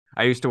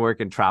I used to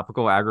work in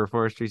tropical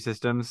agroforestry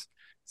systems.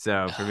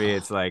 So for me, Oh,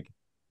 it's like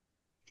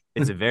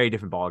it's a very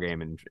different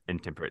ballgame in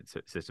temperate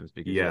systems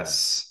because you have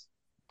Yes.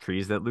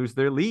 trees that lose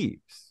their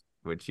leaves,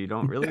 which you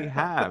don't really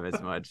have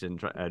as much in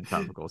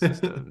tropical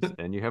systems,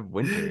 and you have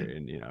winter,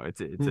 and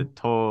it's a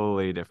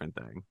totally different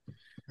thing.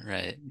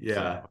 right. Yeah.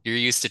 So You're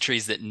used to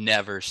trees that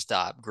never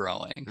stop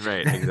growing.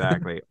 right,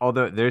 exactly.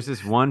 Although there's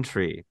this one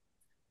tree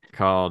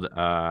called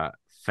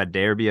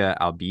Faderbia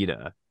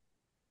albida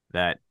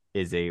that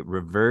is a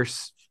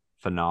reverse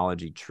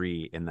phenology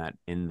tree in that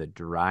in the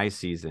dry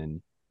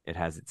season it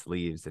has its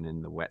leaves and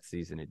in the wet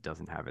season it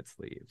doesn't have its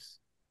leaves.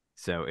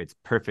 So it's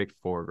perfect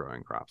for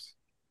growing crops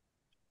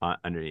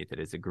underneath it.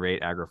 It's a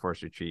great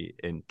agroforestry tree.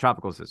 In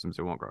tropical systems,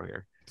 it won't grow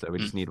here. So we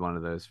just Mm. need one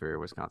of those for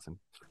Wisconsin.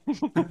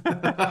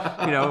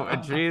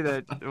 A tree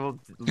that will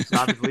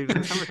drop its leaves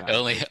in the It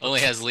summertime. only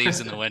has leaves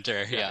in the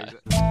winter. Yeah, Yeah.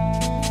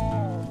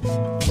 exactly.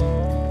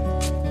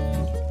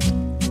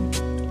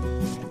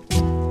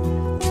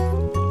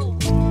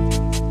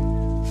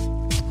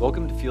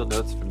 Welcome to Field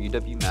Notes from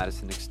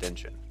UW-Madison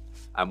Extension.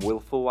 I'm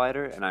Will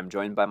Fullwider, and I'm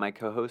joined by my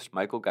co-host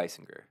Michael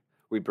Geisinger.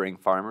 We bring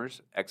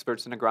farmers,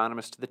 experts, and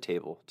agronomists to the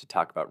table to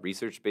talk about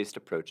research-based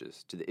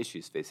approaches to the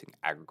issues facing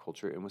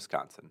agriculture in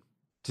Wisconsin.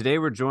 Today,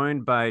 we're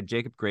joined by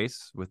Jacob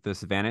Grace with the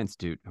Savannah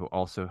Institute, who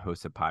also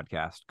hosts a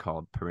podcast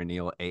called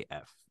Perennial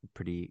AF.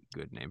 Pretty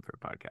good name for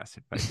a podcast,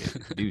 if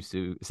I do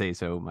say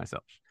so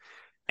myself.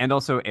 And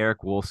also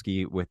Eric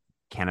Wolski with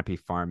Canopy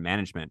Farm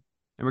Management.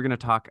 And we're going to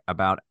talk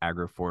about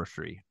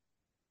agroforestry.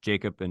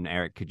 Jacob and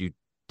Eric, could you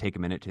take a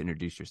minute to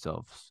introduce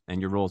yourselves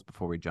and your roles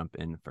before we jump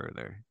in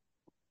further?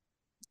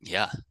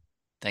 Yeah.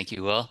 Thank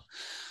you, Will.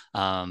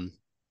 Um,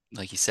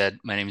 like you said,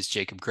 my name is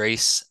Jacob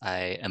Grace.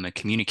 I am a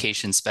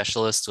communication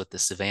specialist with the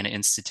Savannah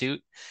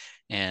Institute.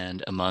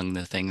 And among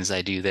the things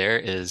I do there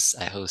is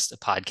I host a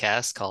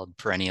podcast called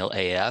Perennial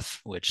AF,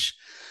 which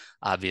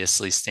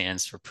obviously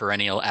stands for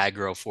Perennial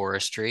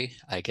Agroforestry.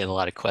 I get a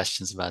lot of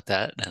questions about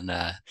that. And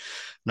I'm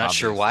not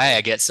sure why I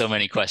Obviously. get so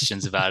many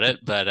questions about it,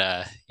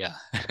 but yeah,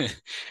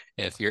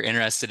 if you're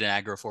interested in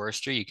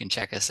agroforestry, you can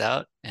check us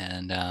out.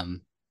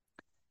 And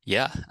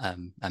yeah,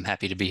 I'm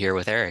happy to be here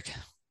with Eric.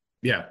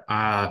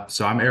 Yeah.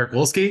 So I'm Eric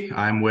Wolski.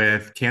 I'm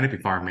with Canopy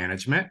Farm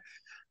Management.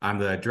 I'm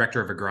the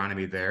director of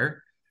agronomy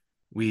there.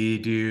 We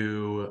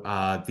do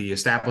the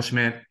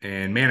establishment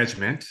and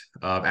management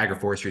of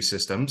agroforestry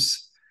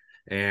systems.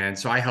 And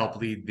so I help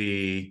lead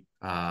the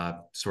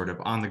sort of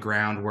on the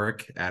ground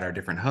work at our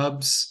different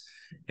hubs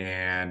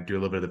and do a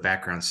little bit of the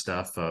background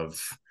stuff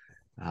of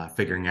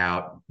figuring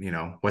out,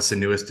 what's the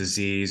newest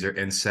disease or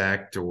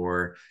insect,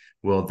 or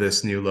will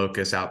this new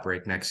locust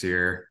outbreak next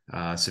year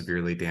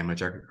severely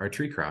damage our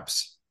tree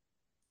crops?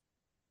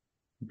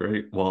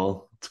 Great.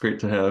 Well, it's great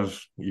to have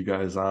you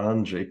guys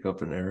on,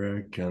 Jacob and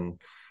Eric. And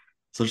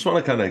so I just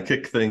want to kind of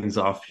kick things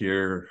off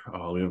here.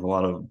 We have a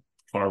lot of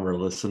farmer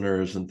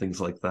listeners and things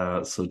like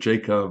that. So,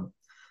 Jacob,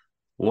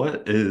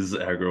 what is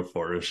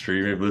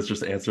agroforestry? Maybe let's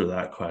just answer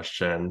that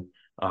question.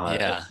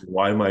 Yeah.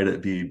 Why might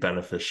it be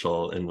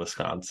beneficial in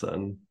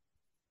Wisconsin?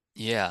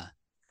 Yeah.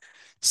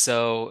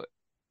 So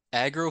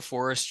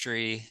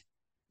agroforestry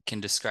can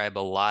describe a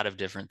lot of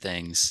different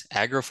things.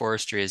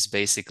 Agroforestry is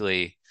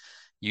basically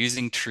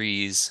using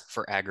trees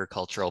for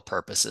agricultural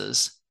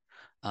purposes.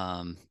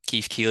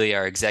 Keith Keeley,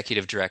 our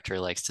executive director,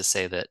 likes to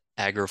say that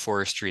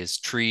agroforestry is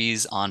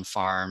trees on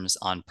farms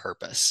on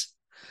purpose.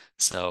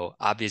 So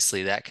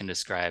obviously that can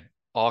describe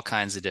all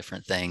kinds of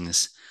different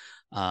things.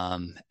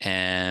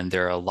 And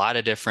there are a lot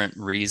of different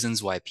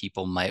reasons why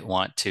people might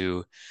want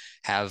to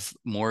have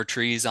more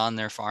trees on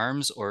their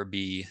farms or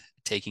be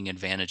taking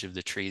advantage of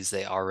the trees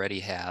they already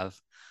have.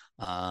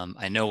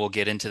 I know we'll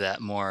get into that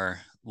more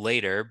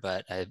later,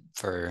 but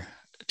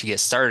to get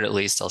started at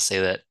least, I'll say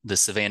that the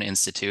Savannah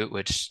Institute,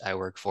 which I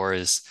work for,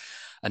 is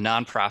a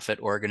nonprofit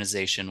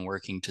organization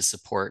working to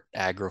support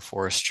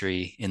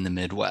agroforestry in the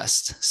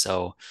Midwest.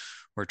 So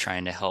we're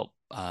trying to help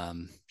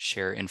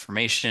share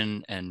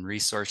information and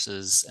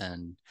resources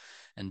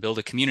and build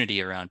a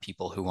community around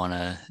people who want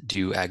to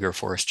do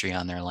agroforestry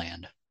on their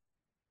land.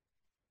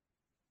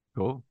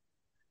 Cool.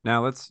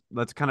 Now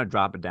let's kind of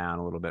drop it down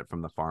a little bit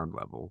from the farm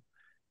level.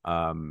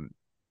 Um,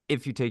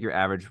 if you take your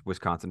average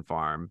Wisconsin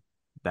farm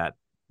that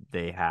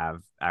they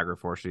have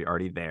agroforestry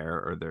already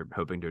there or they're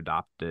hoping to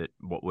adopt it,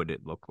 what would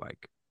it look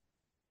like?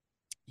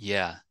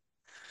 Yeah.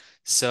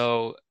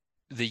 So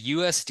the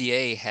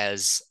USDA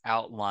has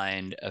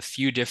outlined a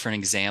few different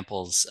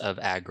examples of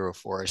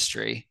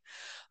agroforestry.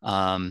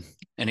 And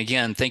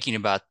again, thinking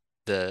about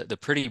the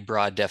pretty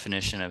broad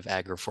definition of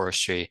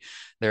agroforestry,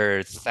 there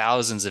are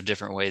thousands of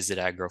different ways that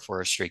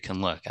agroforestry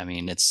can look. I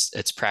mean,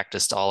 it's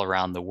practiced all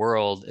around the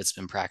world. It's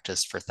been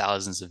practiced for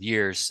thousands of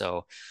years.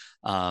 So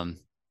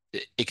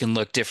it can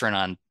look different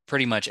on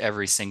pretty much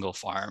every single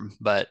farm.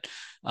 But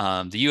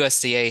the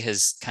USDA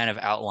has kind of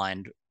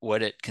outlined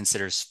what it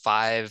considers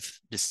 5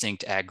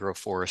 distinct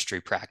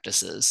agroforestry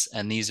practices.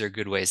 And these are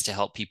good ways to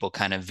help people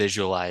kind of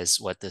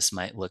visualize what this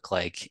might look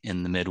like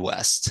in the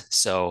Midwest.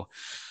 So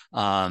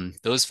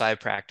those 5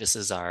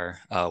 practices are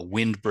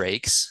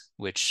windbreaks,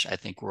 which I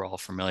think we're all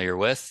familiar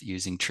with,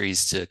 using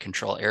trees to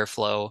control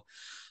airflow.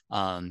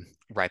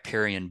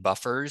 Riparian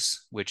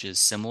buffers, which is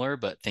similar,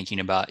 but thinking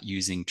about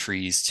using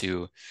trees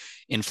to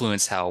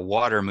influence how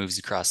water moves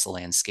across the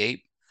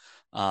landscape.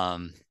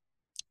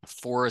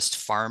 Forest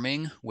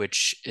farming,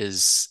 which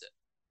is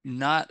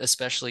not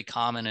especially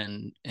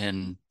common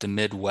in the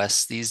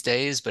Midwest these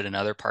days, but in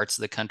other parts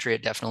of the country,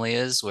 it definitely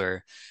is,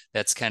 where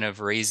that's kind of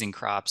raising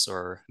crops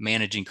or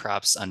managing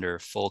crops under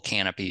full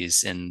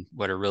canopies in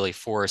what are really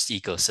forest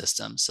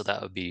ecosystems. So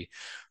that would be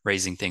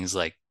raising things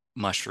like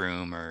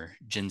mushroom or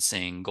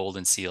ginseng,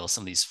 golden seal,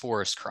 some of these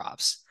forest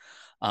crops.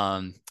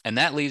 And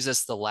that leaves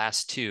us the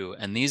last two.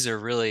 And these are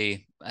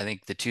really, I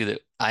think, the two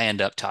that I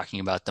end up talking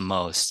about the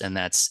most, and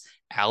that's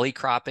alley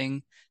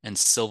cropping and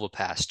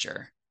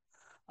silvopasture.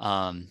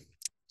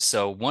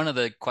 So one of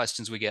the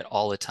questions we get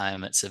all the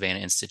time at Savannah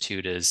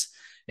Institute is,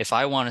 if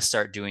I want to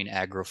start doing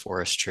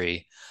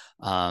agroforestry,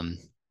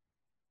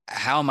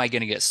 how am I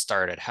going to get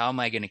started? How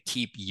am I going to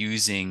keep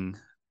using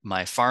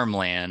my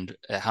farmland?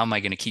 How am I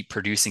going to keep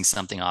producing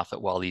something off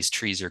it while these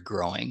trees are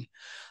growing?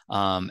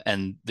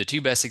 And the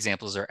two best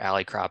examples are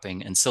alley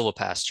cropping and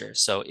silvopasture.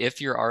 So if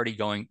you're already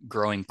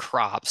growing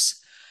crops,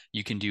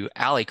 you can do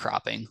alley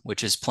cropping,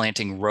 which is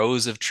planting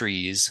rows of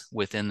trees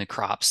within the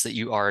crops that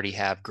you already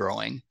have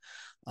growing.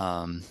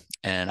 And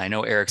I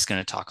know Eric's going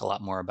to talk a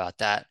lot more about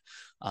that.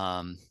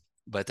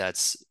 But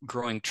that's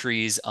growing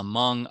trees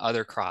among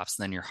other crops.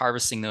 Then you're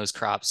harvesting those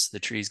crops. The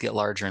trees get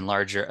larger and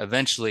larger.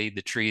 Eventually,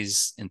 the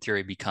trees, in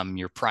theory, become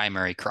your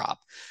primary crop,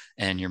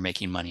 and you're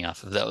making money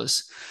off of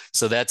those.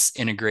 So that's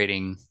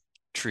integrating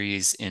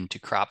trees into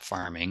crop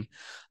farming.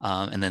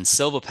 And then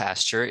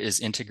silvopasture is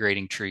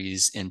integrating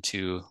trees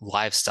into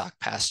livestock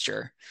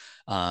pasture.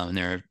 And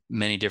there are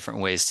many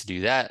different ways to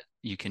do that.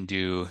 You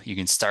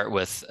can start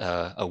with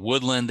a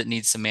woodland that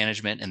needs some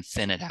management and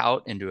thin it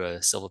out into a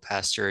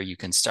silvopasture. You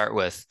can start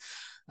with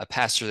a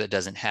pasture that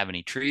doesn't have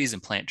any trees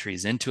and plant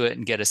trees into it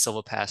and get a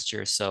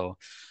silvopasture. So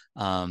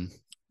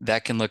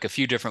that can look a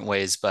few different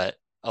ways, but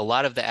a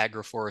lot of the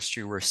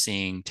agroforestry we're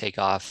seeing take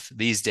off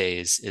these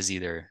days is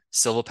either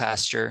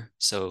silvopasture,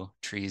 so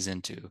trees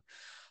into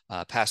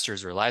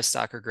pastures where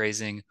livestock are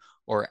grazing,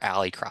 or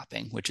alley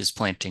cropping, which is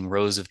planting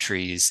rows of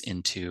trees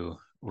into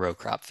row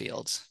crop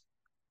fields.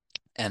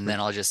 And then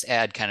I'll just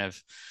add, kind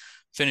of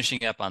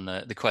finishing up on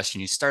the question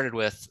you started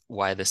with,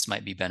 why this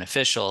might be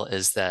beneficial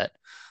is that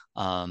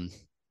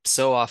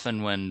so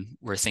often when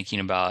we're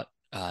thinking about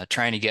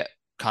trying to get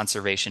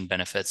conservation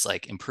benefits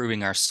like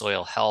improving our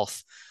soil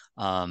health,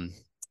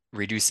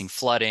 reducing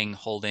flooding,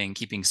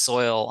 keeping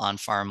soil on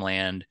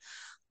farmland,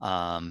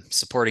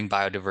 supporting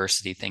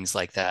biodiversity, things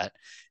like that,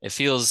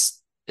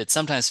 it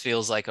sometimes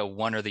feels like a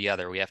one or the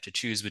other. We have to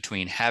choose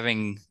between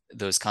having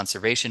those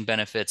conservation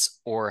benefits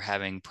or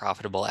having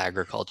profitable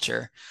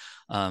agriculture.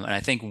 And I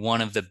think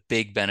one of the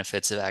big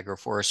benefits of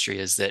agroforestry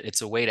is that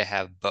it's a way to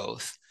have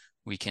both.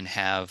 We can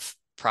have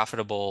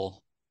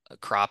profitable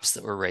crops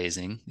that we're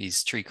raising,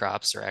 these tree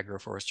crops or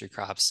agroforestry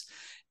crops,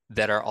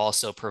 that are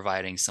also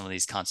providing some of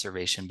these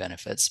conservation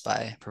benefits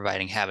by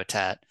providing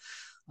habitat,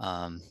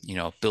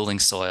 building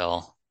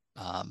soil,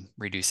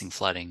 reducing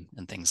flooding,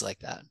 and things like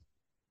that.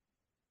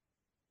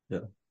 Yeah,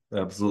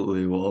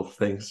 absolutely. Well,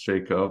 thanks,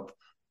 Jacob.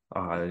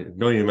 I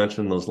know you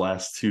mentioned those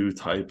last two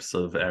types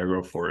of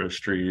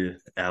agroforestry,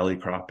 alley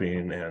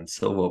cropping and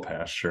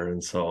silvopasture.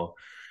 And so,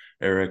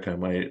 Eric, I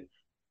might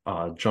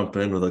jump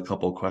in with a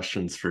couple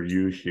questions for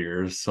you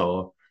here.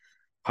 So,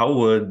 how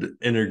would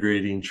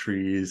integrating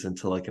trees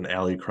into like an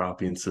alley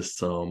cropping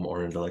system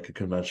or into like a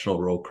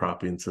conventional row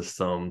cropping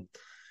system,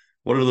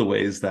 what are the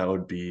ways that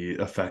would be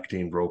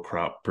affecting row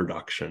crop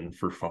production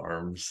for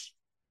farms?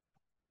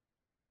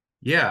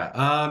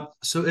 Yeah,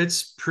 so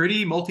it's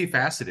pretty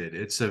multifaceted.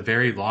 It's a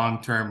very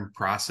long-term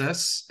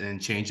process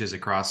and changes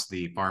across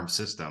the farm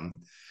system.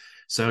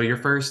 So your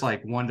first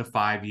like 1 to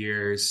 5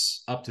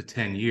 years, up to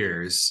 10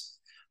 years,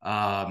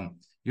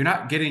 you're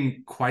not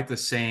getting quite the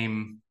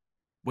same,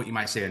 what you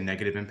might say, a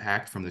negative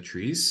impact from the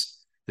trees.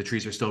 The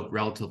trees are still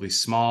relatively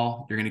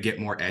small. You're going to get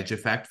more edge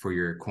effect for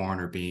your corn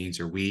or beans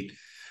or wheat,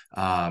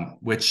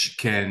 which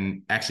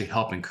can actually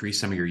help increase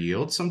some of your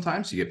yields.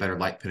 Sometimes you get better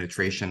light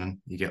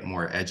penetration, you get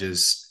more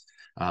edges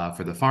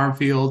for the farm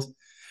field.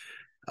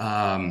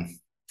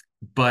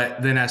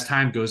 But then as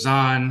time goes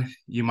on,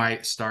 you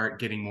might start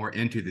getting more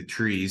into the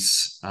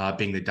trees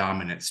being the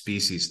dominant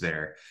species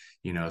there.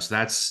 So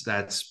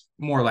that's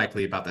more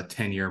likely about the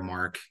 10-year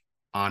mark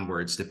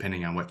onwards,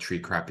 depending on what tree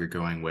crop you're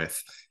going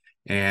with.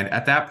 And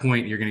at that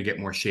point, you're going to get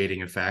more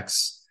shading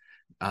effects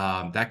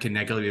that can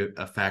negatively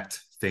affect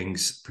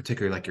things,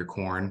 particularly like your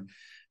corn,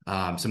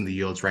 some of the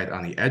yields right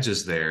on the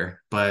edges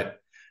there. But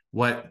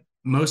what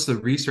most of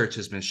the research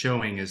has been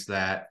showing is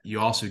that you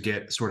also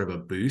get sort of a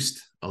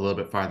boost a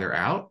little bit farther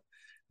out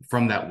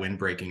from that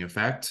windbreaking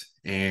effect.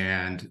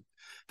 And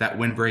that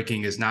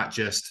windbreaking is not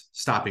just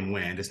stopping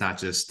wind, it's not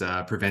just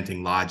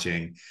preventing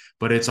lodging,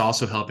 but it's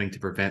also helping to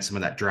prevent some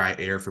of that dry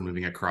air from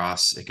moving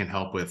across. It can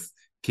help with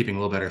keeping a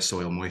little better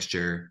soil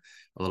moisture,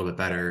 a little bit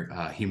better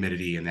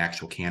humidity in the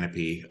actual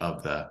canopy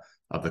of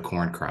the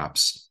corn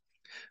crops.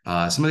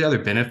 Some of the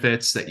other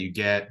benefits that you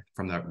get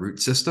from the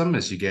root system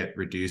is you get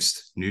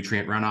reduced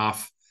nutrient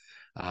runoff,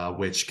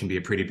 which can be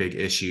a pretty big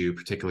issue,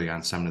 particularly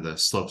on some of the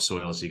slope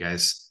soils you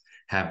guys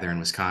have there in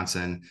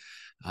Wisconsin.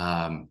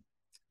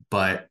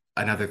 But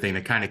another thing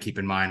to kind of keep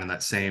in mind on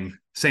that same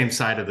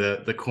side of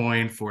the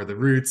coin for the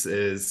roots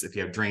is if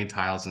you have drain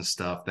tiles and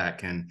stuff, that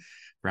can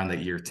around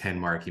that year 10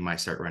 mark, you might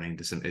start running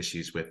into some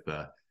issues with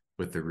the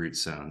root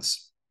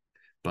zones.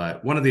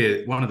 But one of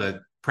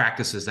the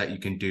practices that you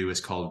can do is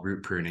called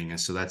root pruning, and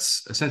so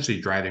that's essentially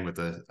driving with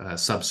a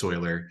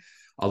subsoiler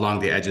along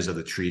the edges of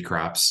the tree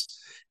crops,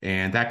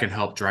 and that can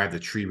help drive the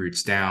tree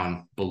roots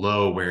down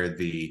below where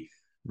the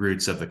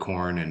roots of the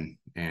corn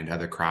and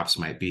other crops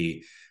might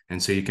be.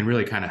 And so you can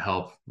really kind of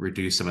help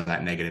reduce some of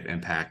that negative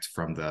impact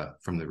from the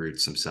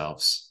roots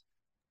themselves.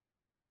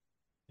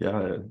 Yeah,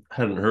 I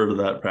hadn't heard of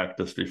that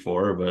practice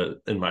before,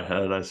 but in my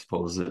head, I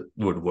suppose it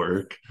would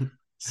work.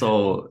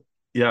 So,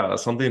 yeah,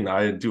 something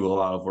I do a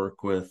lot of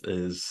work with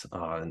is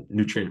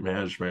nutrient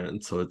management.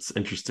 And so it's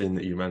interesting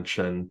that you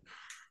mentioned,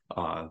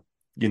 uh,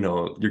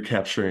 you're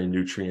capturing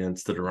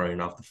nutrients that are running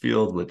off the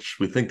field, which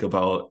we think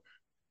about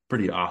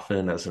pretty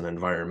often as an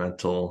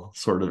environmental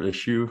sort of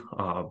issue.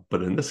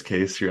 But in this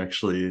case, you're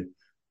actually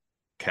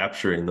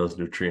capturing those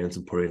nutrients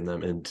and putting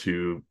them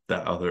into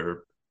that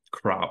other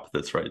crop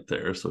that's right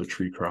there. So a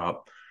tree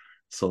crop.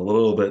 So a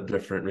little bit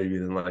different maybe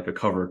than like a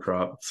cover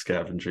crop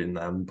scavenging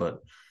them, but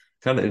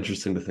kind of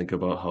interesting to think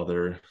about how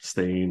they're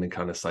staying and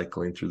kind of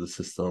cycling through the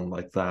system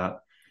like that.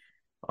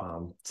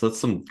 So that's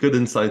some good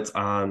insights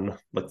on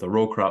like the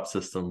row crop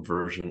system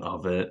version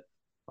of it.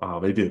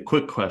 Maybe a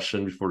quick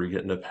question before we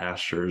get into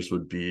pastures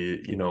would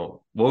be,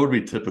 what would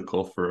be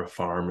typical for a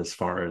farm as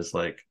far as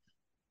like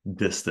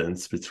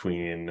distance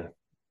between,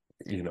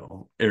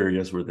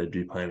 areas where they'd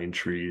be planting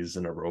trees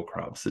in a row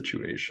crop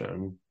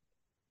situation?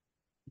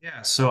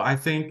 Yeah, so I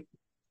think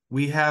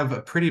we have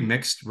a pretty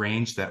mixed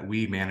range that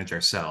we manage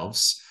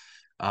ourselves.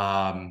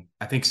 I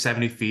think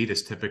 70 feet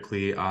is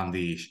typically on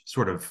the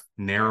sort of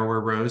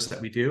narrower rows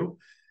that we do.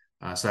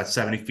 So that's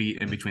 70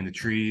 feet in between the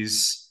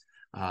trees.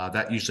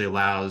 That usually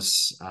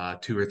allows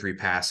 2 or 3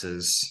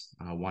 passes,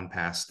 one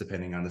pass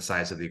depending on the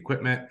size of the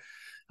equipment.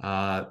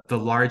 The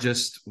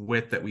largest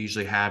width that we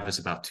usually have is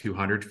about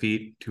 200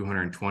 feet,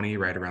 220,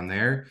 right around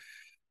there.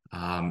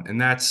 And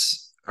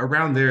that's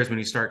around there is when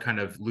you start kind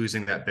of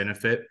losing that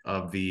benefit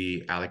of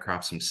the alley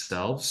crops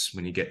themselves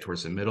when you get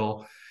towards the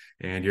middle,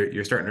 and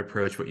you're starting to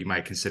approach what you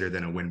might consider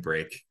then a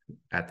windbreak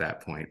at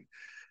that point.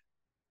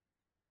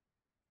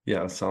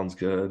 Yeah, sounds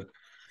good.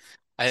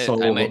 I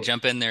might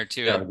jump in there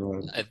too. Yeah, go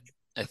ahead.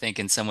 I think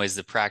in some ways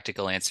the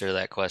practical answer to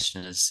that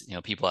question is,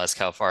 people ask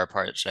how far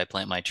apart should I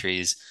plant my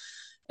trees?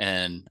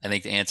 And I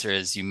think the answer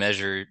is you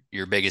measure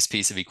your biggest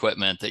piece of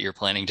equipment that you're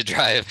planning to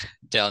drive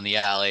down the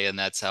alley, and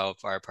that's how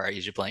far apart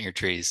you should plant your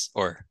trees,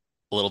 or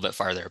a little bit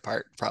farther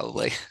apart,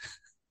 probably.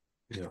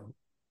 Yeah.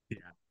 Yeah,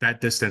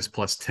 that distance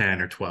plus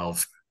 10 or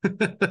 12.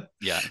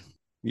 Yeah.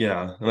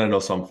 Yeah. And I know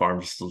some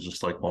farms still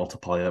just like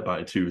multiply it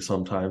by 2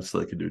 sometimes so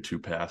they can do 2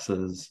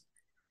 passes.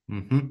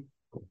 Mm-hmm.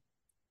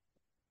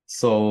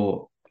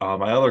 So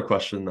my other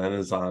question then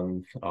is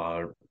on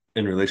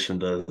in relation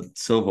to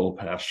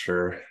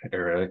silvopasture,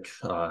 Eric.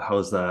 How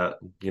is that,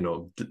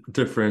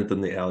 different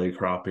than the alley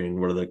cropping?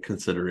 What are the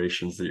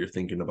considerations that you're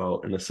thinking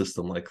about in a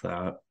system like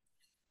that?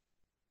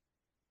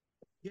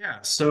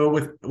 Yeah, so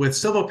with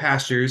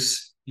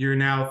silvopastures, you're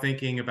now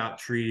thinking about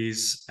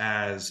trees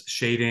as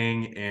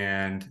shading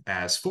and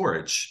as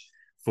forage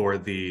for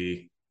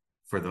the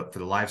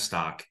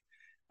livestock.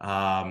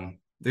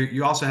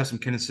 You also have some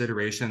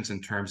considerations in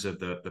terms of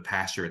the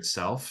pasture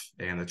itself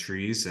and the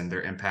trees and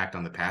their impact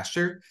on the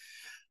pasture.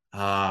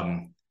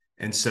 And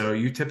so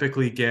you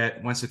typically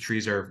get, once the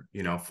trees are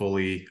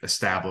fully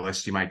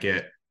established, you might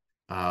get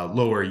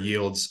lower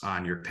yields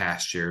on your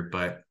pasture.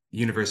 But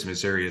University of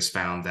Missouri has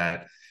found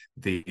that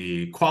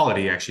the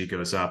quality actually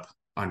goes up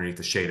underneath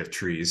the shade of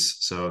trees.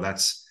 So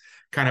that's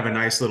kind of a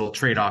nice little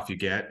trade-off you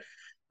get.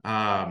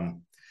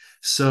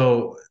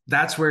 So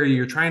that's where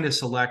you're trying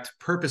to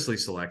purposely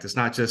select. It's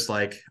not just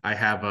like I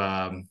have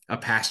a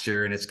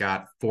pasture and it's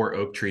got 4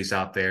 oak trees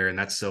out there and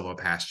that's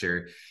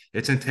silvopasture.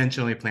 It's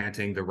intentionally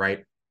planting the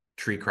right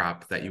tree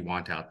crop that you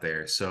want out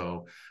there.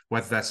 So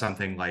whether that's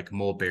something like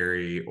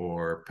mulberry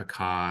or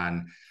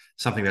pecan,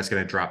 something that's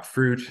going to drop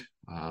fruit.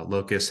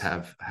 Locusts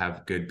have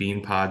good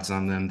bean pods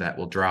on them that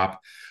will drop,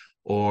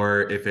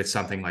 or if it's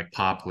something like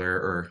poplar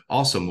or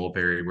also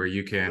mulberry, where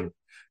you can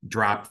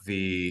drop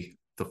the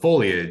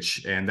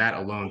foliage, and that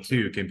alone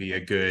too can be a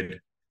good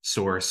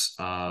source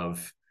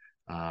of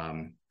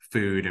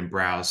food and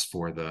browse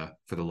for the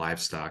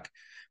livestock.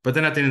 But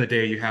then at the end of the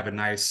day, you have a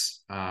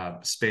nice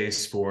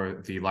space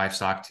for the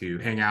livestock to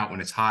hang out when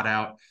it's hot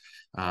out,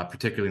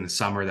 particularly in the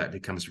summer. That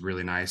becomes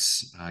really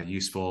nice,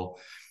 useful.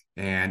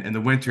 And in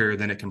the winter,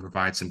 then it can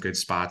provide some good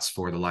spots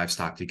for the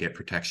livestock to get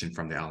protection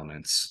from the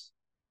elements.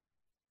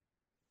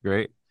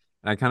 Great.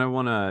 I kind of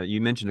want to, you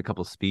mentioned a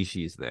couple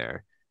species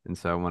there. And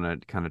so I want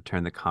to kind of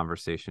turn the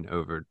conversation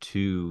over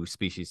to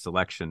species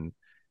selection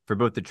for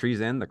both the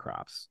trees and the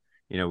crops.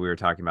 we were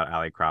talking about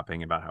alley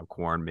cropping, about how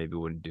corn maybe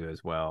wouldn't do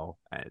as well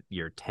at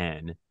year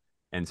 10.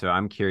 And so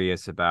I'm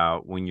curious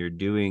about when you're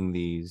doing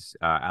these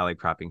alley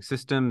cropping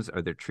systems,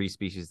 are there tree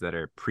species that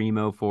are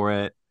primo for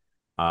it?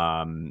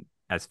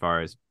 As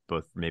far as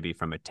both maybe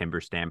from a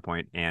timber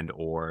standpoint and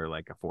or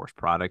like a forest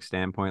product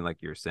standpoint,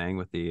 like you're saying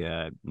with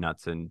the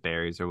nuts and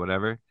berries or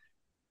whatever.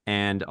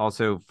 And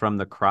also from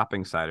the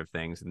cropping side of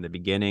things, in the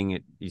beginning,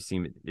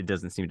 it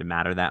doesn't seem to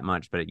matter that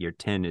much, but at year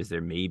 10, is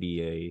there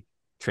maybe a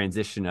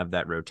transition of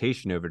that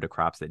rotation over to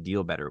crops that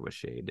deal better with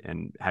shade?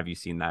 And have you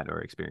seen that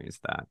or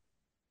experienced that?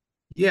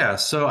 Yeah,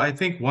 so I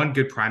think one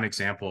good prime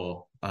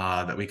example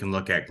that we can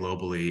look at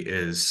globally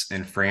is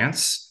in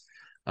France.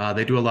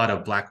 They do a lot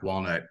of black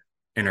walnut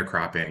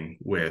intercropping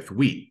with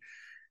wheat.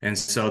 And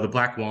so the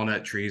black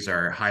walnut trees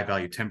are high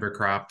value timber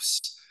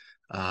crops.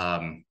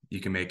 You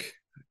can make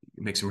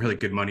some really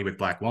good money with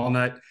black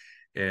walnut.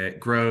 It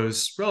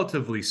grows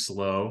relatively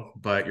slow,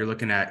 but you're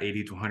looking at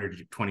 80 to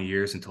 120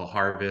 years until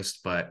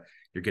harvest, but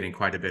you're getting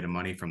quite a bit of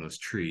money from those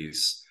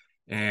trees.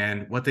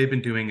 And what they've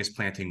been doing is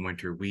planting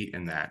winter wheat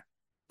in that.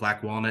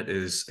 Black walnut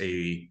is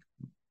a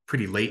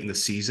pretty late in the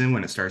season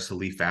when it starts to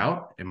leaf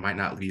out. It might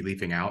not be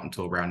leafing out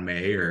until around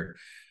May or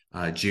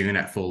June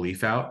at full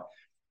leaf out.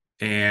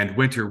 And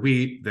winter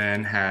wheat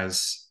then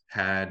has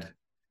had,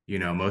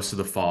 most of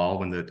the fall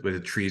when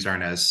the trees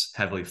aren't as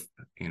heavily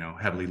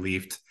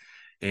leafed,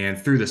 and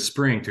through the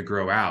spring to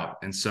grow out.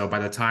 And so by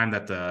the time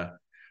that the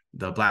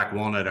black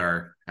walnut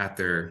are at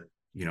their,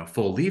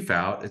 full leaf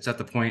out, it's at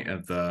the point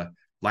of the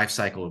life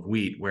cycle of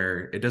wheat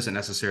where it doesn't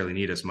necessarily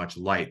need as much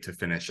light to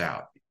finish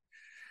out.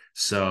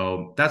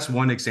 So that's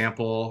one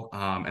example,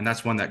 and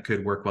that's one that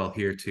could work well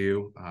here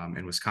too.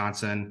 In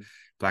Wisconsin,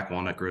 black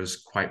walnut grows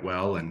quite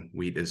well, and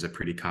wheat is a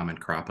pretty common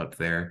crop up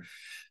there.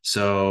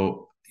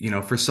 So,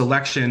 for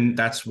selection,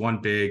 that's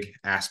one big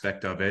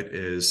aspect of it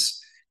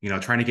is,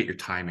 trying to get your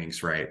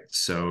timings right.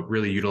 So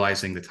really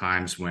utilizing the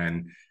times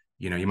when,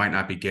 you might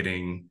not be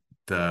getting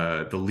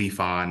the leaf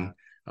on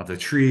of the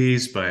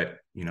trees, but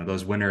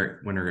those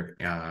winter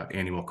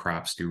annual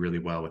crops do really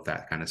well with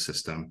that kind of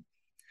system.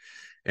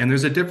 And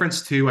there's a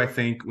difference too, I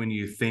think, when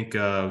you think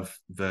of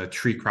the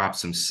tree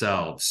crops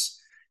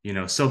themselves.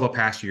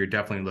 Silvopasture, you're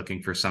definitely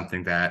looking for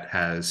something that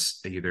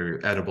has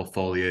either edible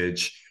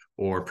foliage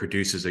or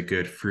produces a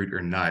good fruit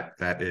or nut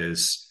that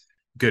is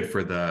good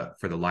for the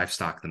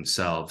livestock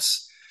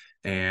themselves.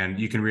 And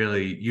you can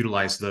really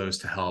utilize those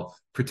to help,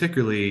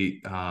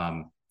 particularly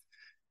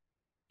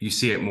you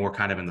see it more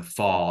kind of in the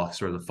fall,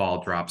 sort of the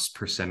fall drops,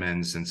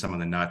 persimmons and some of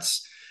the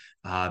nuts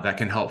that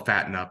can help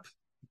fatten up,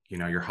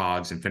 your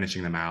hogs and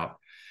finishing them out.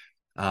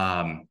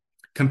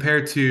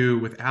 Compared to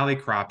with alley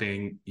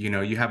cropping,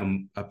 you have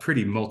a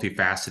pretty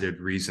multifaceted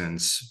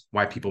reasons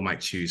why people might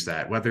choose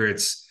that, whether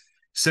it's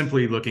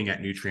simply looking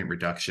at nutrient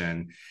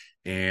reduction.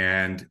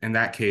 And in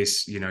that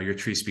case, your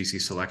tree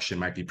species selection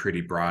might be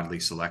pretty broadly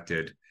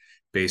selected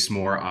based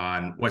more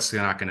on what's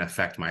not going to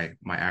affect my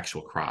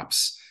actual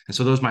crops. And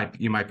so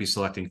you might be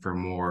selecting for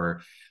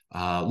more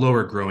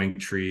lower growing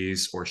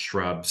trees or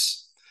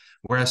shrubs.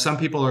 Whereas some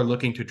people are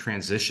looking to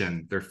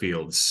transition their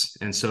fields.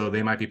 And so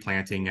they might be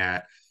planting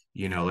at,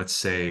 let's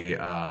say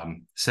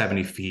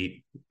 70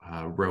 feet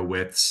row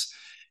widths,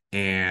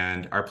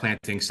 and are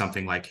planting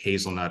something like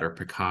hazelnut or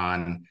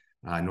pecan,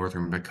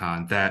 northern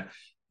pecan, that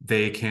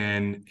they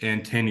can,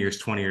 in 10 years,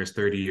 20 years,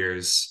 30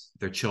 years,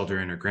 their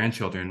children or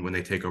grandchildren, when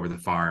they take over the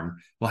farm,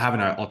 will have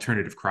an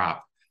alternative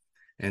crop.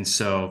 And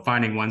so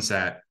finding ones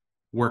that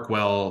work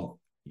well,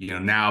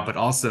 now, but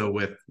also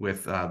with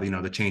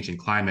the changing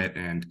climate,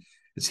 and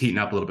it's heating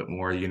up a little bit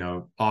more,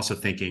 also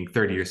thinking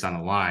 30 years down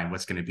the line,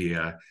 what's going to be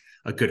a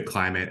good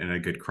climate and a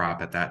good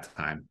crop at that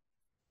time.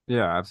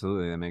 Yeah,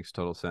 absolutely. That makes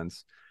total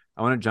sense.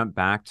 I want to jump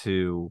back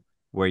to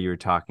where you were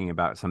talking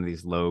about some of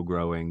these low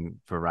growing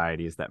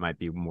varieties that might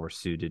be more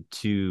suited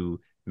to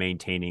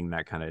maintaining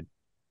that kind of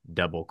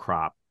double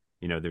crop.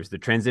 There's the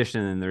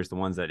transition and there's the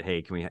ones that,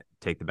 hey, can we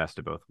take the best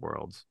of both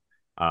worlds?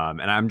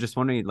 And I'm just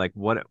wondering, like,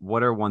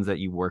 what are ones that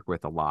you work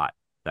with a lot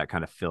that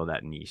kind of fill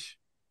that niche?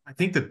 I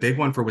think the big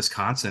one for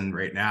Wisconsin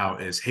right now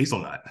is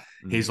hazelnut.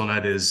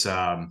 Hazelnut is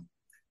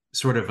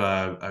sort of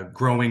a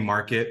growing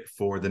market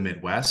for the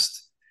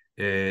Midwest.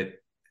 It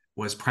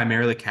was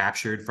primarily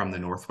captured from the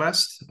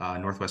Northwest.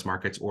 Northwest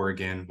markets,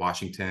 Oregon,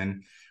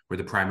 Washington, were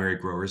the primary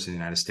growers in the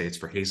United States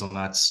for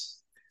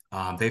hazelnuts.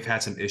 They've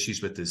had some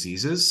issues with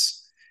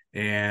diseases,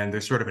 and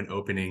there's sort of an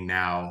opening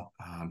now.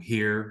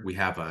 Here we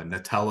have a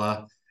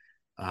Nutella,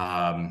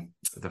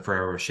 the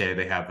Ferrero Rocher.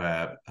 They have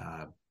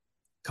a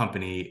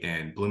company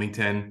in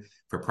Bloomington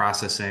for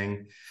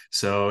processing,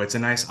 so it's a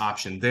nice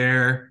option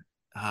there.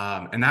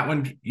 And that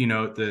one,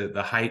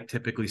 the height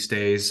typically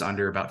stays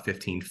under about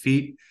 15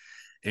 feet,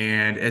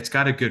 and it's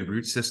got a good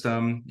root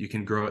system. You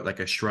can grow it like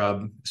a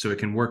shrub, so it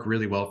can work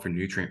really well for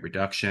nutrient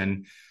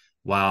reduction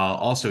while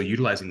also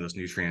utilizing those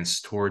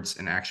nutrients towards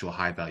an actual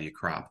high value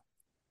crop.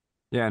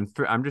 Yeah, and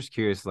I'm just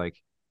curious, like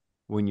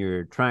when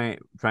you're trying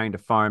to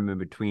farm in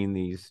between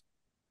these,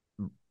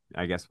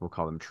 I guess we'll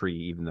call them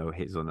tree, even though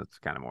hazelnut's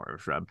kind of more of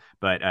a shrub,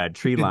 but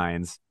tree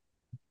lines,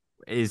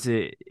 is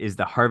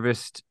the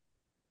harvest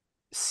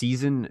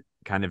season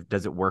kind of,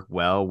 does it work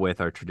well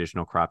with our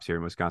traditional crops here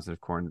in Wisconsin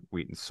of corn,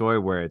 wheat, and soy,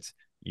 where it's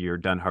you're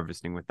done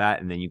harvesting with that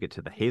and then you get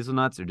to the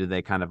hazelnuts, or do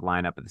they kind of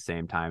line up at the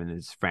same time and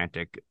it's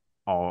frantic,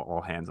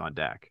 all hands on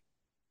deck?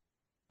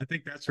 I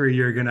think that's where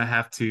you're gonna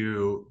have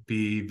to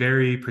be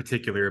very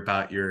particular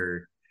about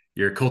your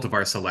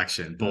cultivar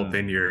selection, both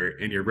in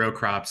your row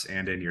crops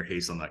and in your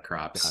hazelnut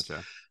crops.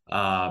 Gotcha.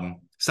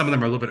 Some of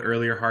them are a little bit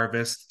earlier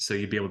harvest, so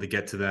you'd be able to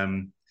get to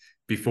them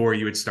before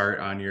you would start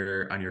on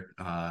your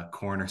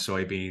corn or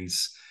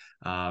soybeans.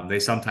 They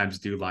sometimes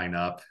do line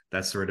up.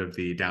 That's sort of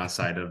the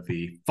downside of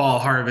the fall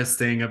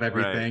harvesting of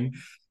everything.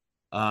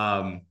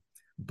 Um,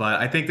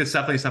 but I think that's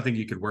definitely something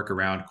you could work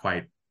around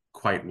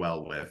quite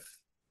well with.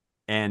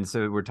 And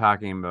so we're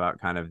talking about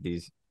kind of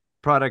these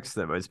products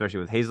that,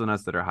 especially with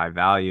hazelnuts, that are high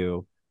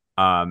value.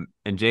 And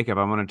Jacob,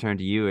 I want to turn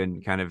to you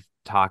and kind of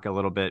talk a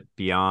little bit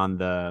beyond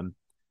the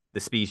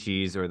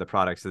species or the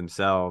products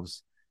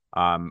themselves.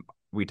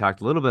 We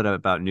talked a little bit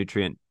about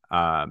nutrient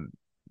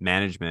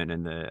management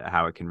and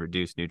how it can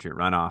reduce nutrient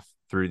runoff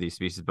through these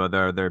species, but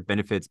there are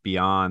benefits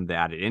beyond the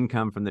added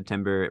income from the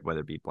timber,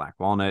 whether it be black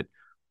walnut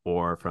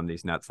or from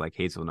these nuts like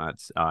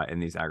hazelnuts in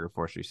these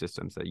agroforestry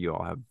systems that you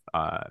all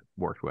have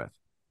worked with.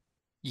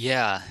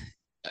 Yeah,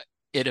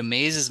 it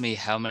amazes me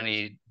how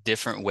many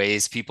different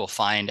ways people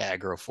find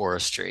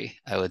agroforestry,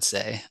 I would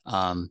say,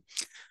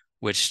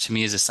 which to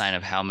me is a sign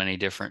of how many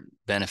different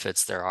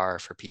benefits there are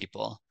for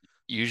people.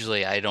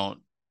 Usually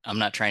I'm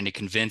not trying to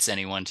convince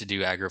anyone to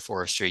do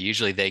agroforestry.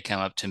 Usually they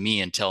come up to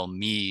me and tell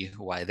me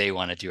why they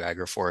want to do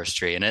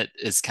agroforestry. And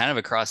it's kind of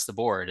across the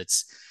board.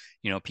 It's,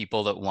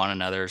 people that want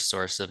another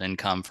source of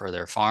income for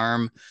their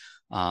farm.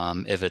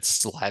 If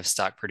it's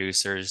livestock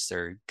producers,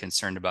 they're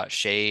concerned about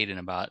shade and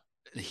about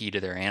the heat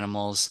of their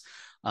animals.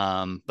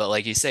 But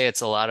like you say, it's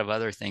a lot of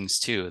other things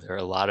too. There are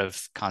a lot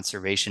of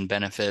conservation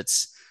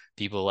benefits.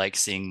 People like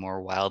seeing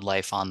more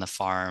wildlife on the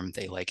farm.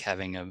 They like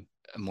having a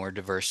more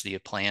diversity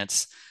of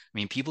plants. I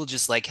mean, people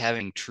just like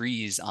having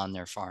trees on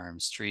their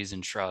farms, trees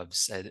and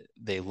shrubs.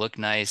 They look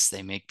nice.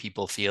 They make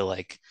people feel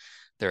like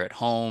they're at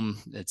home.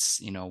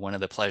 It's, one of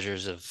the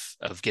pleasures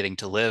of getting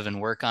to live and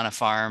work on a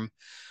farm.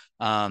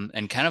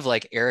 And kind of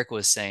like Eric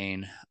was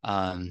saying,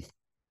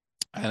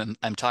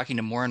 I'm talking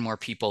to more and more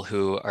people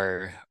who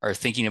are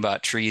thinking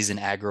about trees and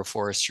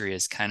agroforestry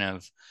as kind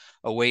of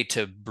a way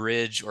to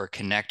bridge or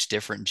connect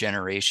different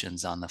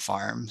generations on the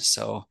farm.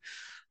 So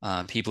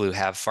people who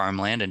have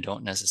farmland and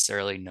don't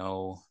necessarily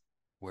know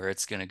where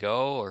it's going to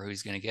go or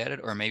who's going to get it,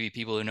 or maybe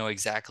people who know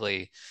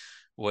exactly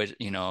what,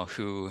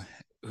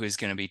 who's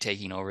going to be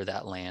taking over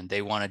that land.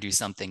 They want to do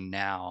something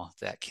now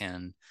that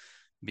can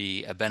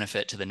be a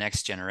benefit to the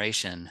next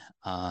generation,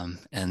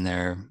 and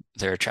they're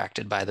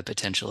attracted by the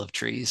potential of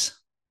trees.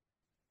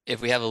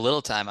 If we have a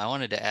little time, I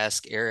wanted to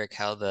ask Eric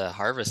how the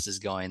harvest is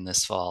going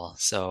this fall.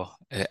 So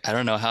I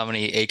don't know how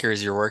many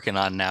acres you're working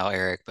on now,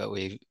 Eric, but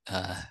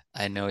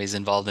I know he's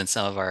involved in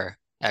some of our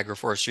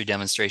agroforestry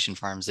demonstration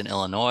farms in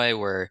Illinois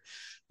where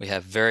we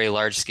have very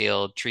large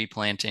scale tree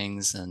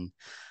plantings. And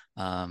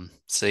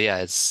so yeah,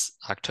 it's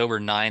October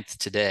 9th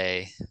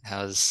today.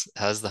 How's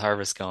the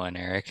harvest going,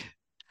 Eric?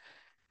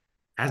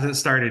 Hasn't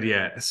started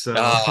yet. So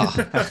Oh.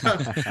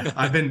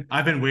 I've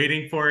been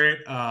waiting for it.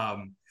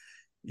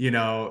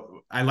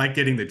 I like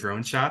getting the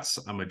drone shots.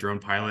 I'm a drone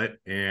pilot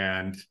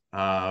and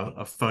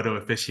a photo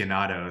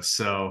aficionado.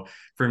 So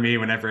for me,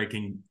 whenever I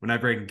can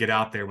get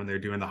out there when they're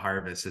doing the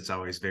harvest, it's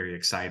always very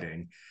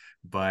exciting.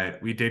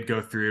 But we did go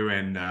through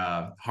and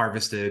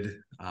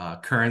harvested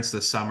currants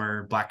this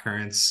summer, black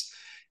currants,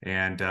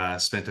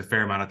 and spent a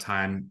fair amount of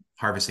time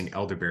harvesting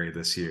elderberry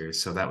this year.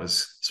 So that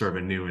was sort of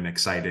a new and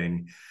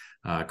exciting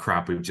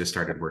crop we've just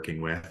started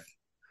working with.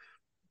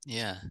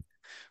 Yeah.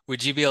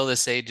 Would you be able to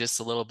say just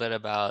a little bit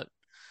about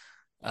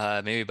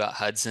maybe about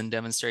Hudson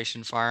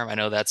Demonstration Farm? I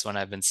know that's one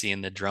I've been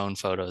seeing the drone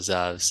photos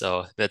of.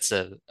 So that's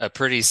a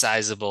pretty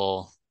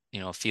sizable,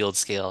 field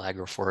scale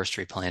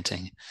agroforestry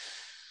planting.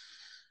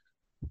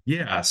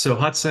 Yeah, so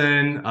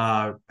Hudson,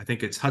 I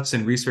think it's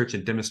Hudson Research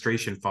and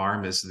Demonstration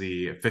Farm is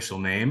the official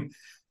name.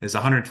 It's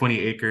a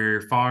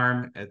 120-acre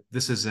farm.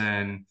 This is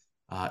in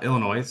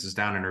Illinois. This is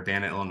down in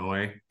Urbana,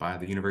 Illinois, by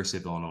the University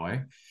of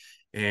Illinois.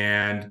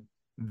 And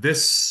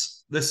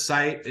this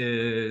site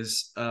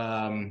is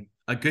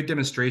a good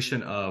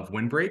demonstration of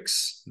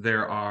windbreaks.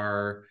 There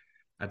are,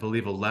 I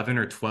believe, 11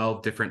 or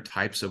 12 different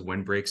types of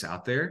windbreaks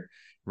out there,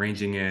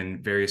 ranging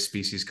in various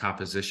species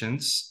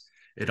compositions.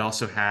 It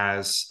also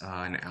has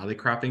an alley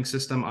cropping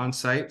system on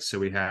site. So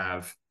we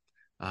have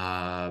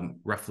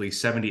roughly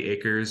 70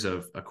 acres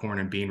of a corn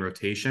and bean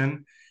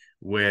rotation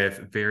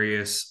with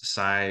various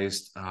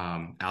sized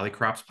alley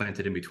crops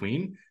planted in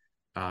between,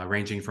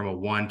 ranging from a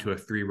 1 to a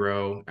 3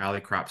 row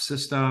alley crop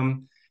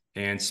system,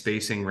 and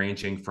spacing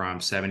ranging from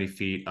 70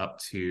 feet up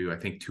to, I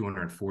think,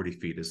 240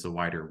 feet is the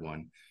wider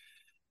one.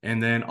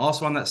 And then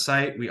also on that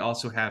site, we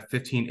also have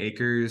 15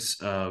 acres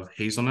of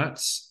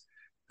hazelnuts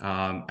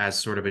as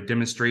sort of a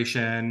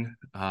demonstration,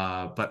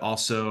 but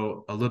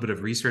also a little bit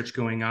of research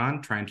going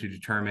on, trying to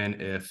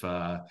determine if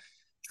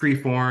tree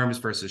forms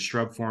versus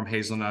shrub form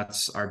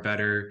hazelnuts are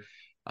better.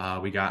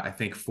 We got, I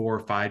think, 4 or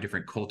 5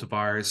 different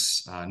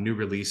cultivars, new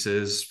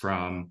releases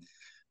from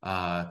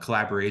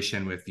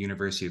collaboration with the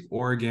University of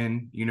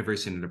Oregon,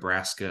 University of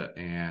Nebraska,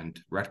 and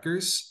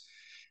Rutgers.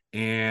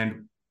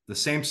 And the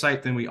same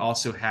site, then we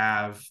also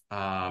have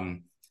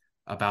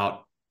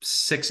about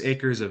 6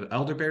 acres of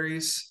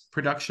elderberries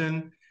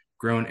production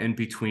grown in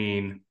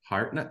between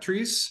heart nut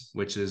trees,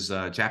 which is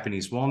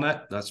Japanese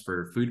walnut. That's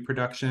for food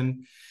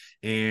production.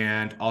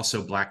 And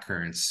also black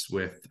currants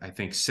with, I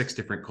think, 6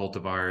 different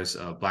cultivars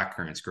of black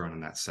currants grown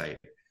on that site.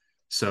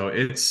 So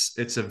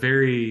it's a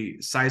very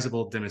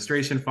sizable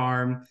demonstration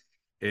farm.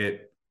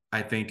 It,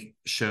 I think,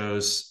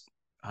 shows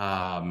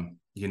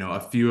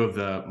a few of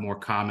the more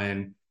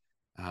common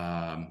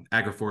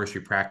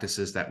agroforestry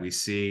practices that we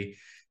see.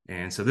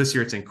 And so this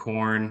year it's in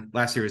corn.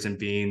 Last year it was in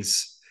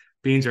beans.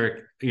 Beans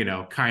are,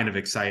 kind of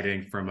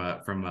exciting from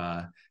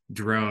a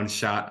drone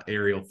shot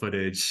aerial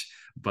footage,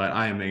 but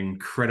I am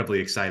incredibly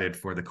excited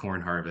for the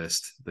corn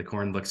harvest. The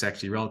corn looks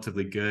actually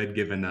relatively good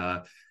given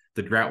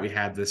the drought we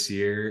had this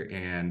year,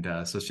 and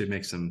so it should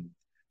make some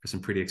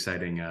pretty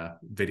exciting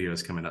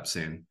videos coming up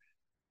soon.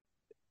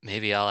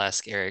 Maybe I'll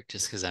ask Eric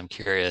just because I'm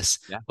curious.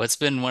 Yeah. What's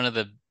been one of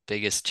the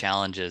biggest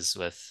challenges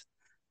with,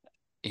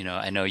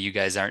 I know you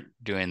guys aren't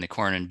doing the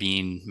corn and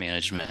bean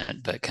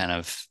management, but kind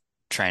of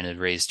trying to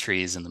raise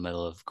trees in the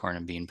middle of corn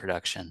and bean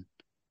production?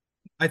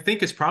 I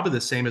think it's probably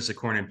the same as the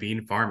corn and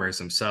bean farmers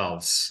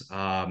themselves.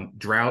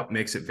 Drought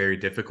makes it very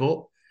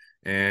difficult.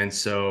 And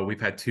so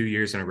we've had 2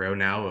 years in a row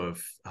now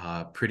of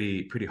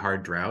pretty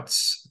hard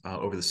droughts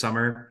over the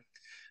summer.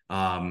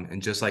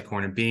 And just like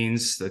corn and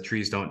beans, the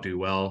trees don't do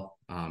well,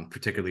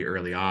 particularly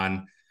early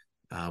on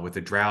with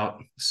the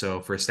drought.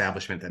 So for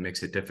establishment, that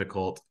makes it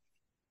difficult.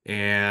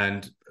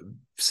 And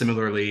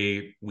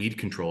similarly, weed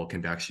control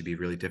can actually be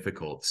really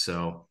difficult.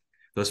 So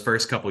those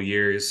first couple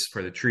years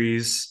for the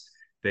trees,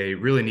 they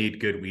really need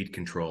good weed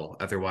control.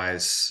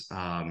 Otherwise,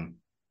 the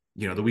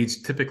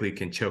weeds typically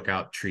can choke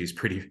out trees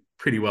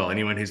pretty well.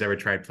 Anyone who's ever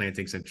tried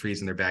planting some trees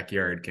in their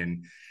backyard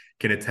can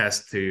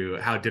attest to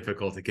how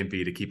difficult it can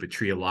be to keep a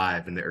tree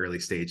alive in the early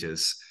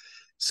stages.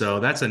 So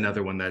that's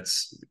another one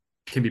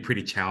can be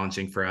pretty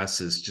challenging for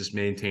us, is just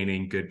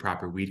maintaining good,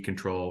 proper weed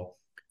control,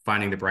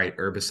 finding the right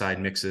herbicide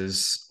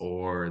mixes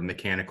or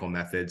mechanical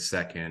methods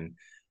that can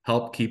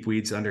help keep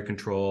weeds under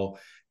control,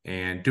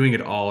 and doing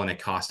it all in a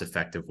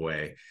cost-effective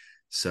way.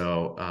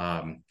 So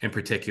in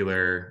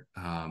particular,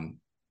 some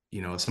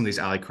of these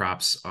alley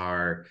crops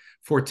are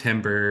for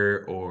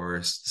timber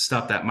or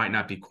stuff that might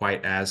not be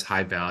quite as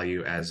high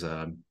value as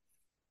a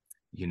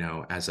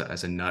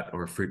nut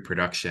or fruit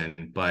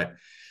production. But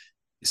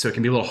so it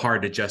can be a little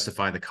hard to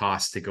justify the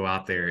cost to go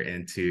out there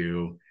and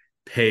to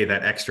pay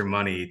that extra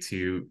money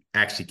to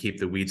actually keep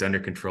the weeds under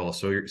control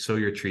so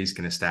your trees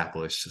can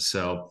establish.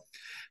 So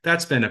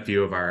that's been a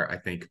few of our, I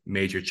think,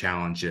 major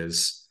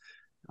challenges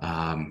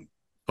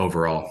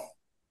overall.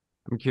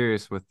 I'm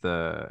curious with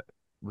the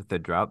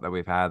drought that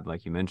we've had,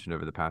 like you mentioned,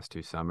 over the past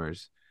 2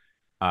 summers,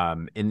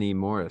 in the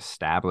more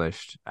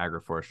established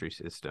agroforestry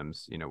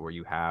systems, where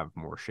you have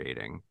more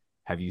shading,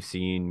 have you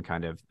seen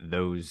kind of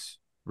those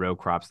row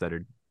crops that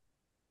are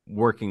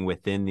working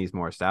within these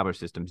more established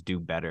systems do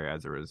better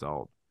as a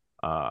result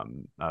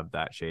of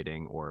that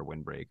shading or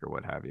windbreak or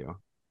what have you?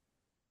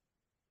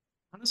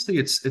 Honestly,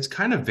 it's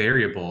kind of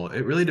variable.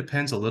 It really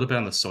depends a little bit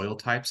on the soil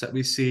types that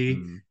we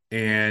see,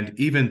 and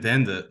even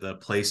then the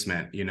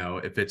placement.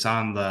 If it's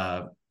on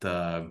the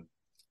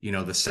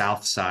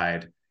south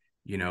side,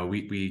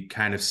 we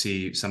kind of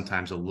see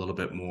sometimes a little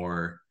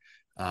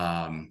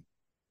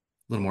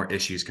more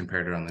issues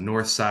compared to on the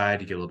north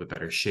side. You get a little bit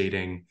better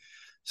shading.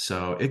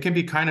 So it can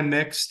be kind of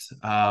mixed.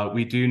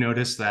 We do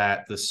notice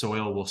that the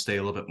soil will stay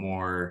a little bit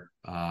more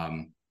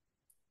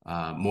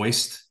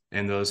moist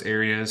in those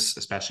areas,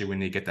 especially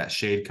when you get that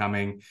shade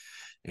coming.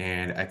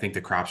 And I think the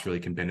crops really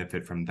can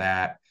benefit from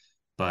that.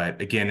 But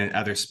again, in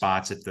other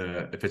spots,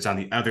 if it's on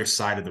the other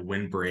side of the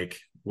windbreak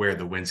where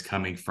the wind's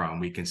coming from,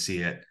 we can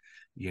see it,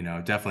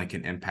 definitely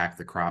can impact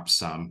the crops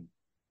some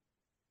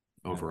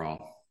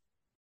overall.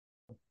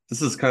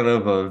 This is kind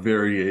of a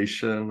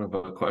variation of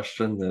a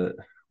question that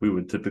we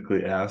would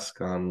typically ask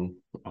on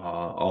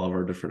all of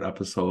our different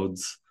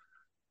episodes,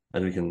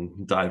 and we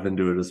can dive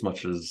into it as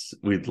much as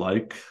we'd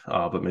like,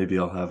 but maybe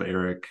I'll have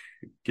Eric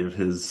give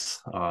his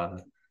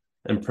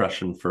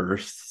impression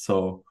first.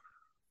 So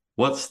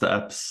what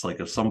steps, like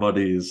if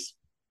somebody's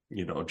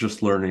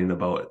just learning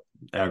about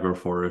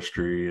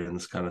agroforestry and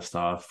this kind of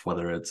stuff,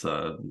 whether it's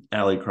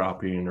alley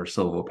cropping or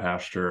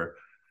silvopasture,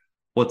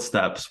 what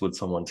steps would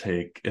someone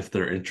take if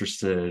they're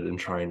interested in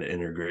trying to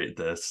integrate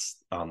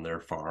this on their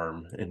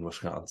farm in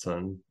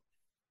Wisconsin?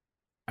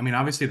 I mean,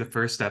 obviously, the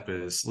first step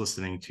is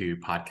listening to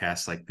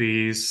podcasts like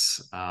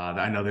these.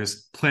 I know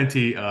there's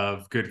plenty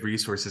of good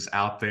resources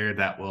out there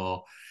that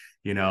will,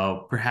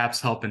 perhaps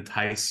help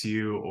entice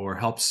you or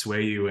help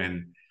sway you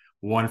in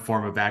one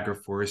form of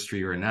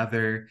agroforestry or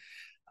another.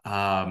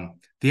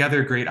 The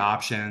other great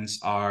options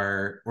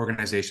are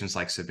organizations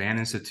like Savannah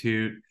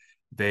Institute.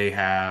 They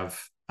have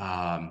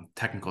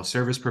technical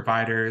service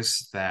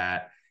providers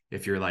that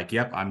if you're like,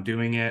 yep, I'm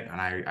doing it,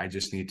 and I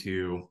just need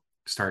to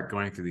start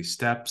going through these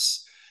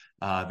steps,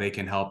 they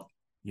can help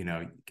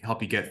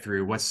you get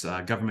through what's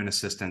government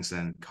assistance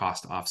and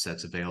cost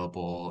offsets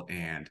available,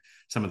 and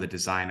some of the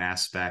design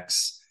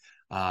aspects.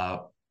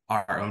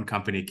 Our own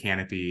company,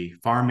 Canopy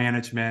Farm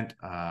Management,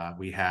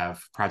 we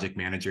have project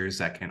managers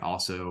that can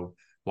also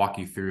walk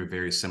you through a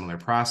very similar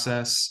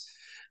process.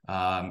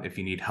 If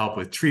you need help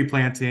with tree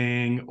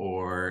planting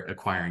or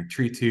acquiring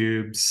tree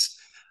tubes,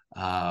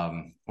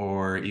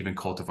 or even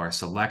cultivar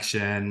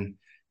selection,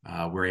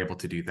 we're able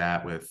to do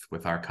that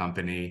with our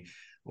company.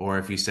 Or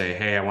if you say,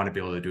 hey, I want to be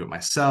able to do it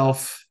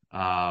myself, but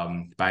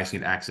I just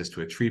need access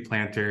to a tree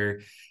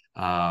planter,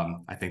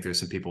 I think there's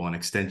some people in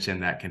Extension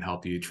that can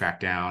help you track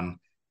down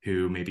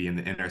who maybe in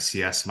the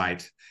NRCS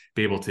might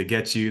be able to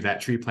get you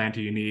that tree planter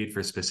you need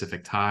for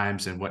specific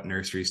times and what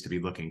nurseries to be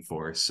looking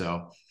for.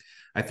 So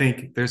I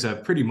think there's a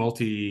pretty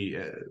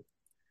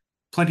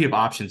plenty of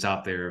options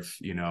out there of,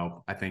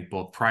 I think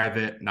both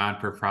private,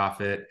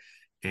 non-for-profit,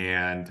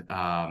 and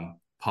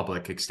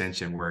public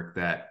extension work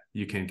that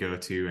you can go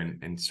to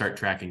and start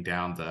tracking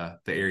down the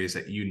areas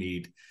that you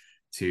need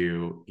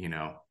to,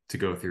 to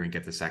go through and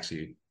get this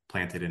actually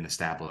planted and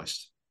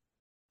established.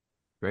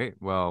 Great.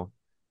 Well,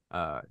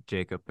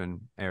 Jacob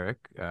and Eric,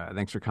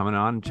 thanks for coming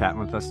on and chatting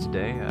with us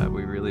today.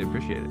 We really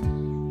appreciate it.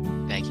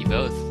 Thank you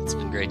both. It's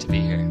been great to be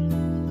here.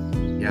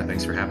 Yeah,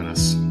 thanks for having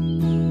us.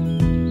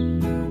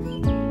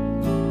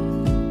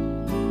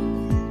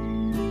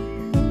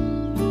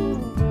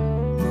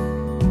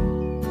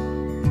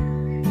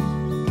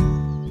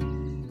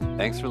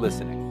 Thanks for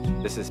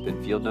listening. This has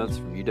been Field Notes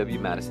from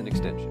UW-Madison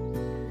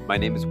Extension. My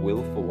name is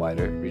Will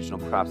Fullwider, Regional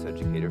Crops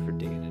Educator for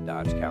Dane and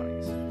Dodge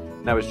Counties.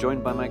 And I was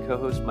joined by my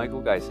co-host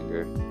Michael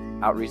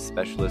Geisinger, Outreach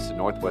Specialist in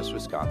Northwest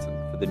Wisconsin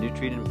for the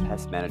Nutrient and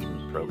Pest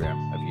Management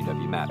Program of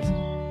UW-Madison.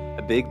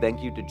 A big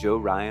thank you to Joe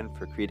Ryan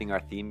for creating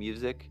our theme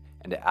music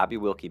and to Abby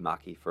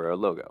Wilkie-Maki for our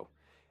logo.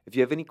 If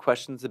you have any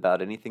questions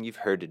about anything you've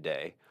heard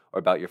today or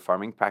about your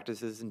farming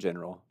practices in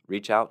general,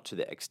 reach out to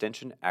the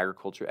Extension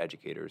Agriculture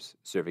Educators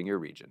serving your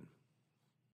region.